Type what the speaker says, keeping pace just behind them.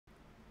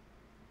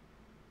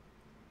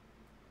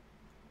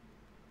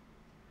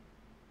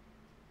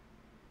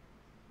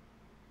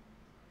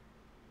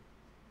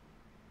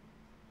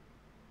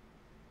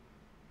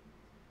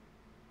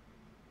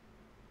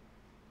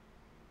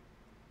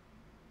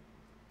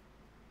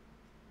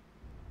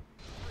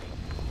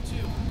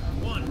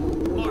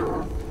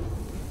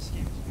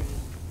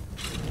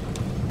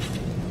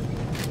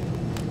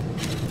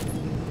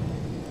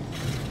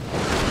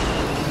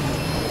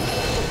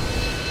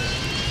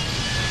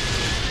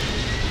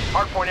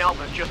Hardpoint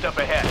Alpha is just up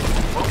ahead.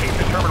 Locate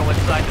the terminal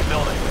inside the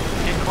building.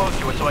 Get close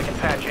to it so I can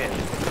patch in.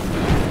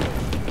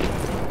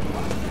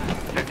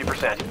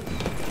 50%.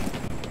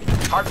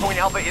 Hardpoint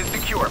Alpha is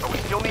secure, but we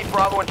still need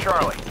Bravo and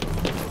Charlie.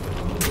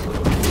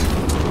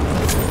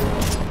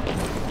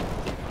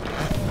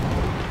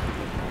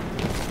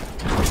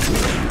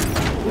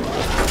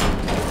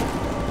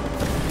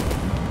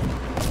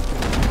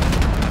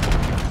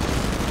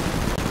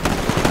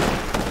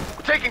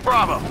 We're taking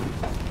Bravo.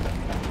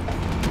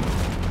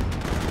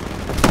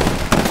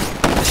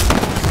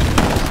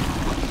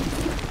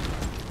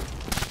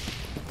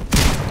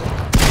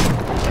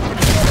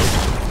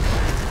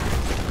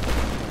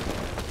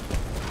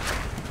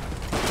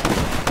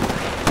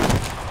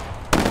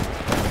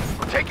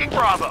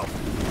 Bravo.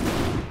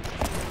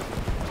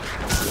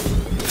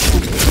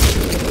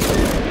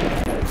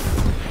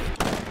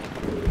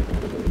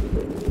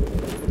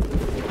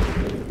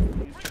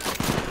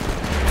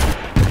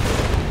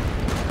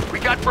 We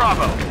got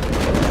Bravo.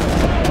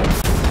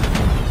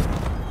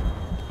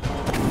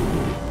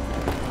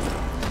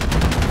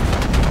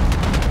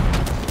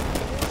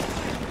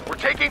 We're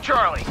taking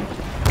Charlie.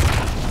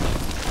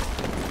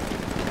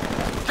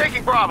 We're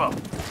taking Bravo.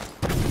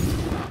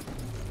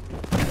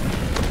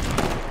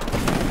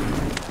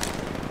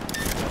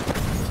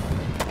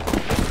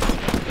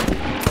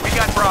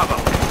 Bravo.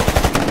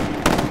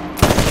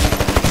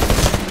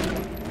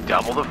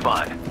 Double the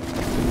fun.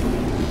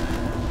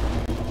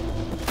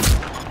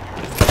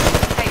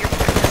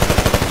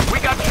 We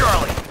got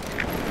Charlie.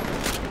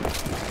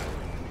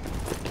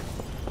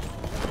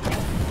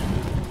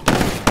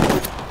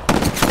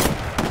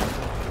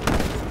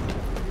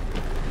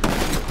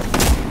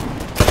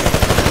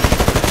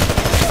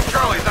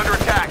 Charlie's under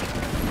attack.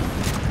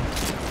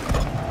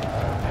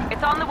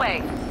 It's on the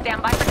way.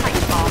 Stand by for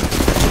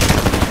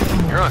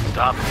Titanfall. You're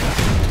unstoppable.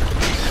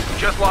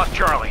 Just lost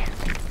Charlie.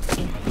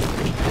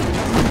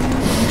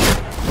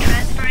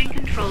 Transferring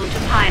control to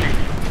pilot.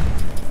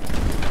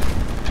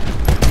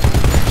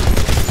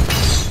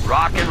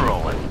 Rock and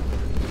rolling.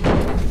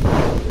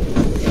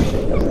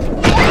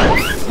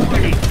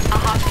 Warning, a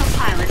hostile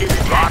pilot is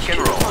attached Rock and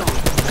to the rolling.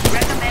 hull.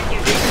 Recommend you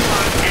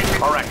disarm and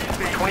remove All right, the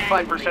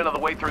threat 25% of the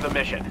way through the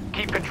mission.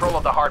 Keep control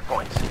of the hard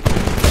points.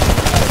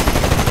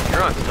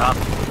 You're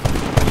unstoppable.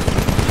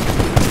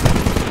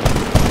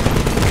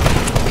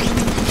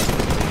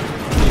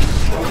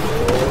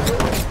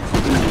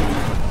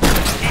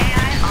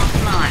 AI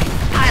offline.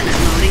 Pilot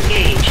mode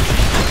engaged.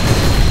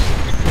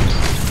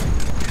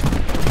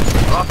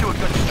 We're off to a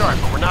good start,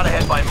 but we're not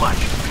ahead by much.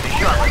 Be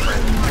sharp, my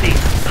friend. Warning,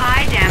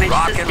 high damage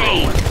Rock and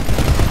sustained. rolling.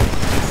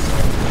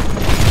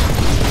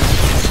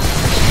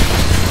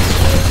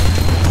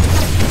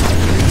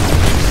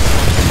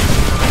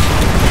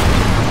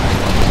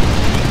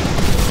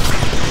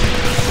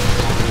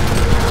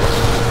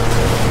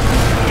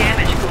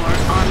 Damage core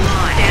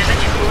online.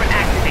 Damage core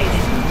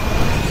activated.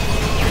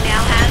 You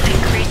now have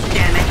increased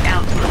damage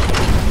output.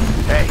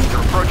 Hey,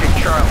 they're approaching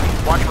Charlie.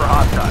 Watch for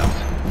hostiles.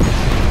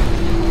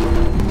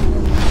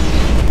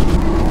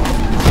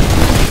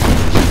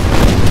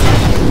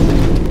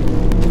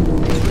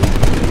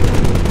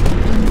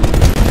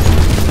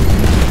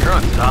 You're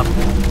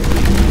unstoppable.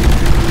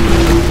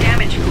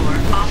 Damage core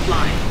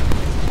offline.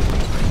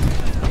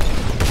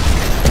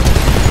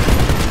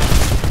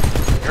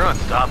 You're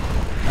unstoppable.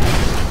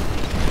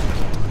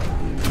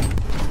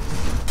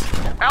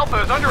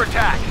 Alpha is under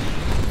attack.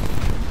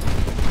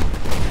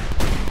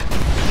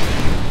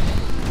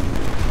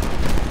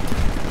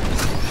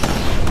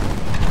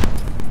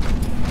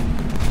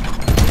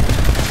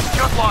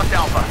 Just lost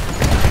Alpha.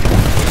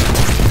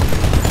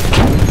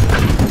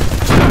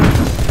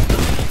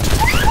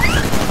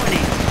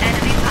 Warning,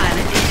 enemy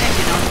pilot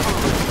detected on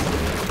hold.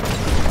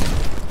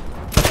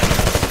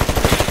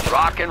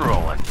 Rock and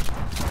rolling.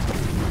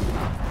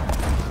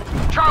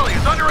 Charlie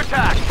is under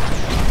attack.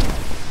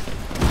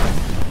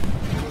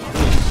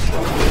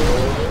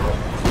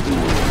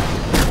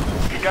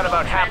 We've got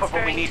about half of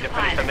what we need to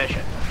finish the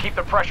mission. Keep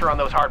the pressure on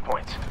those hard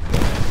points.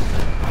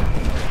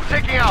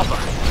 Taking Alpha.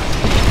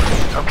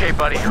 Okay,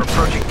 buddy, you're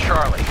approaching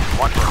Charlie.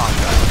 Watch for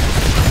hostiles.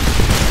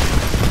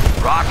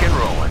 Rock and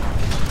rolling.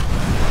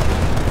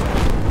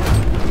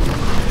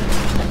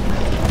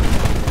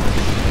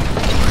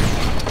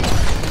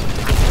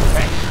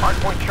 Hey,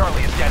 hardpoint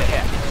Charlie is dead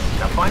ahead.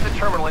 Now find the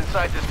terminal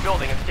inside this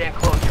building and stand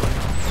close to it.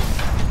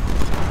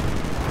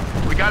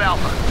 We got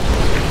Alpha.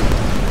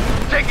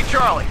 Taking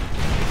Charlie.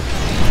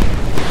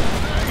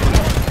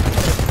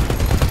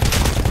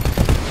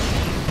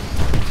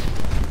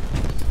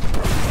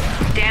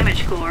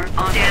 Damage core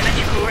on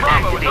damage core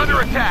Bravo is activated. under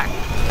attack.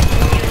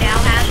 You now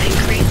have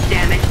increased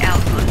damage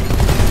output.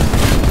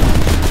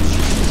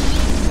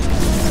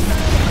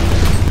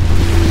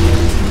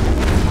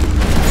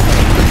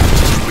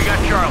 We got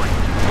Charlie.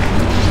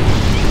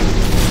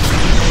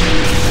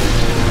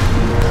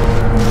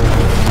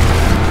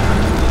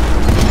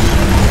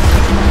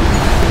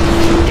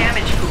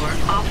 Damage core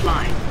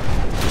offline.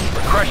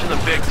 We're crushing them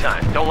big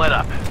time. Don't let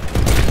up.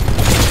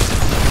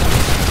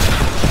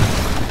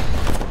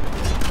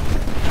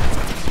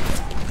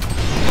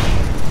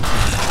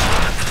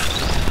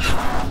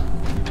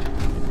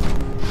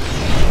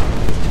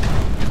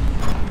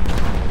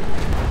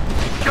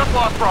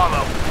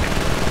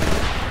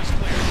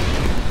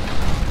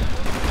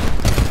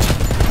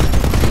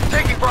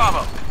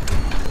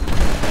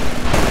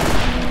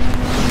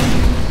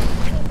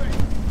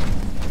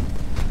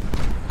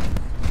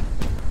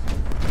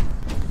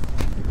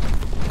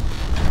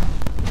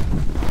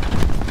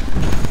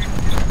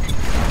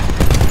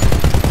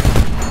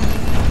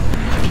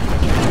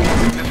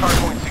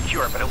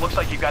 looks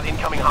like you've got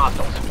incoming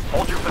hostiles.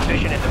 Hold your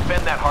position and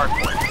defend that hard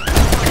point.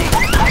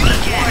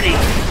 Warning.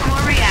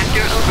 Core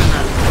reactor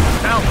overload.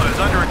 Alpha is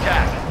under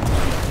attack.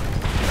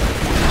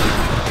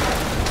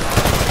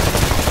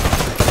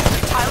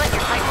 Pilot,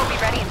 your Titan will be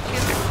ready in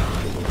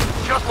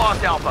 2. Just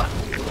lost Alpha.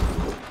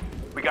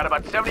 We got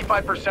about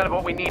 75% of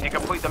what we need to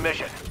complete the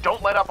mission.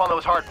 Don't let up on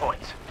those hard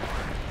points.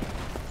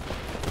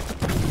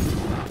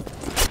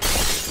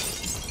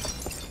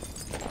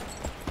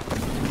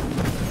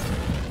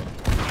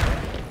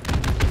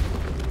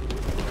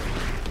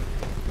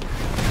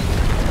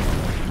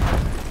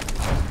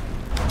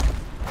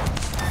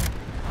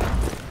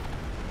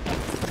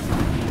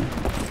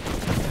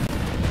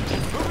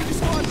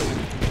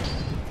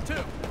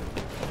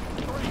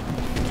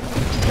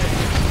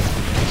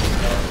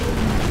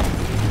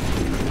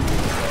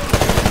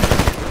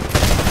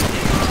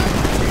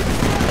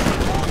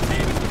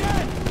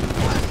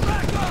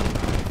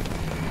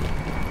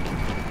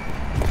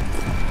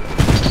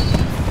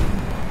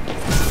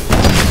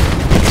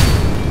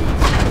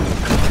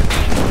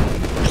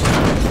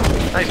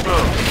 Nice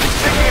move.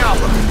 Taking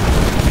Alpha.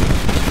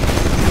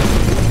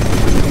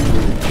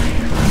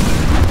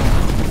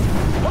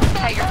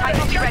 Hey, your Titan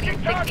will be ready in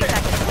 60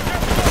 seconds.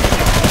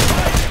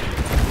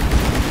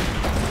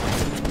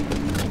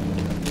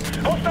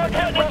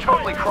 We're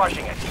totally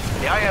crushing it.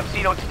 The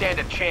IMC don't stand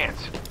a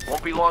chance.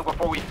 Won't be long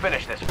before we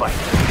finish this fight.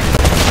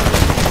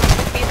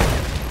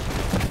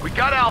 We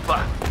got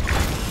Alpha.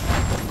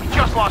 We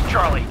just lost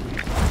Charlie.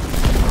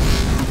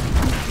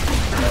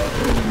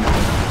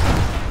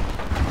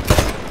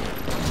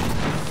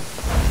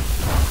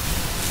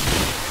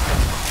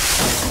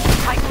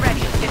 Titan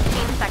ready in 15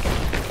 seconds.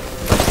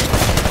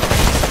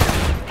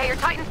 Hey, your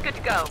Titan's good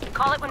to go.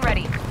 Call it when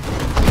ready.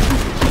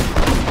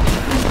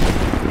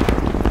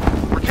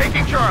 We're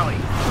taking Charlie.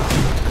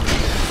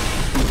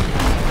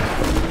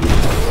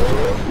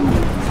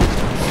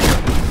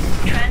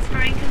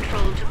 Transferring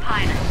control to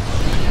pilot.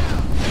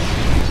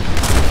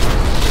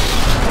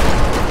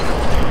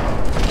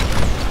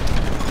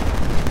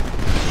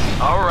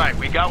 All right,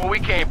 we got what we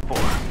came for.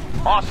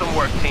 Awesome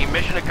work, team.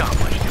 Mission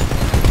accomplished.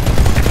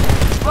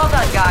 Well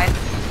done, guys.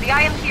 The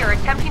IMC are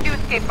attempting to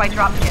escape by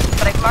dropships,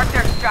 but I've marked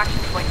their extraction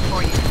points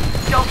for you.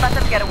 Don't let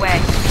them get away.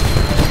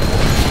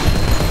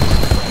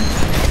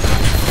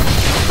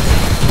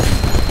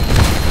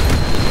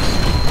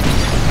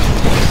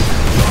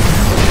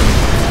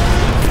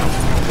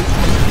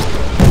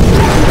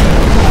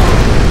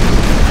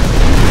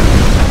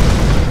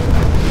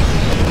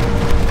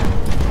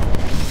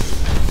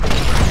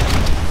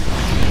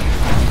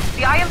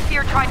 The IMC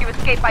are trying to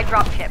escape by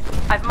dropship.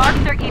 I've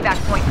marked their evac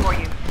point for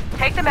you.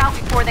 Take them out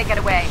before they get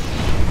away.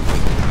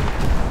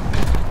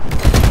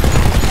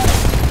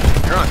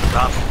 You're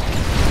unstoppable.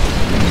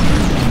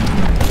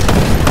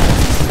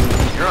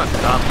 You're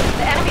unstoppable.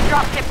 The enemy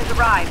dropship has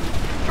arrived.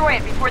 Destroy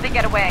it before they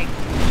get away.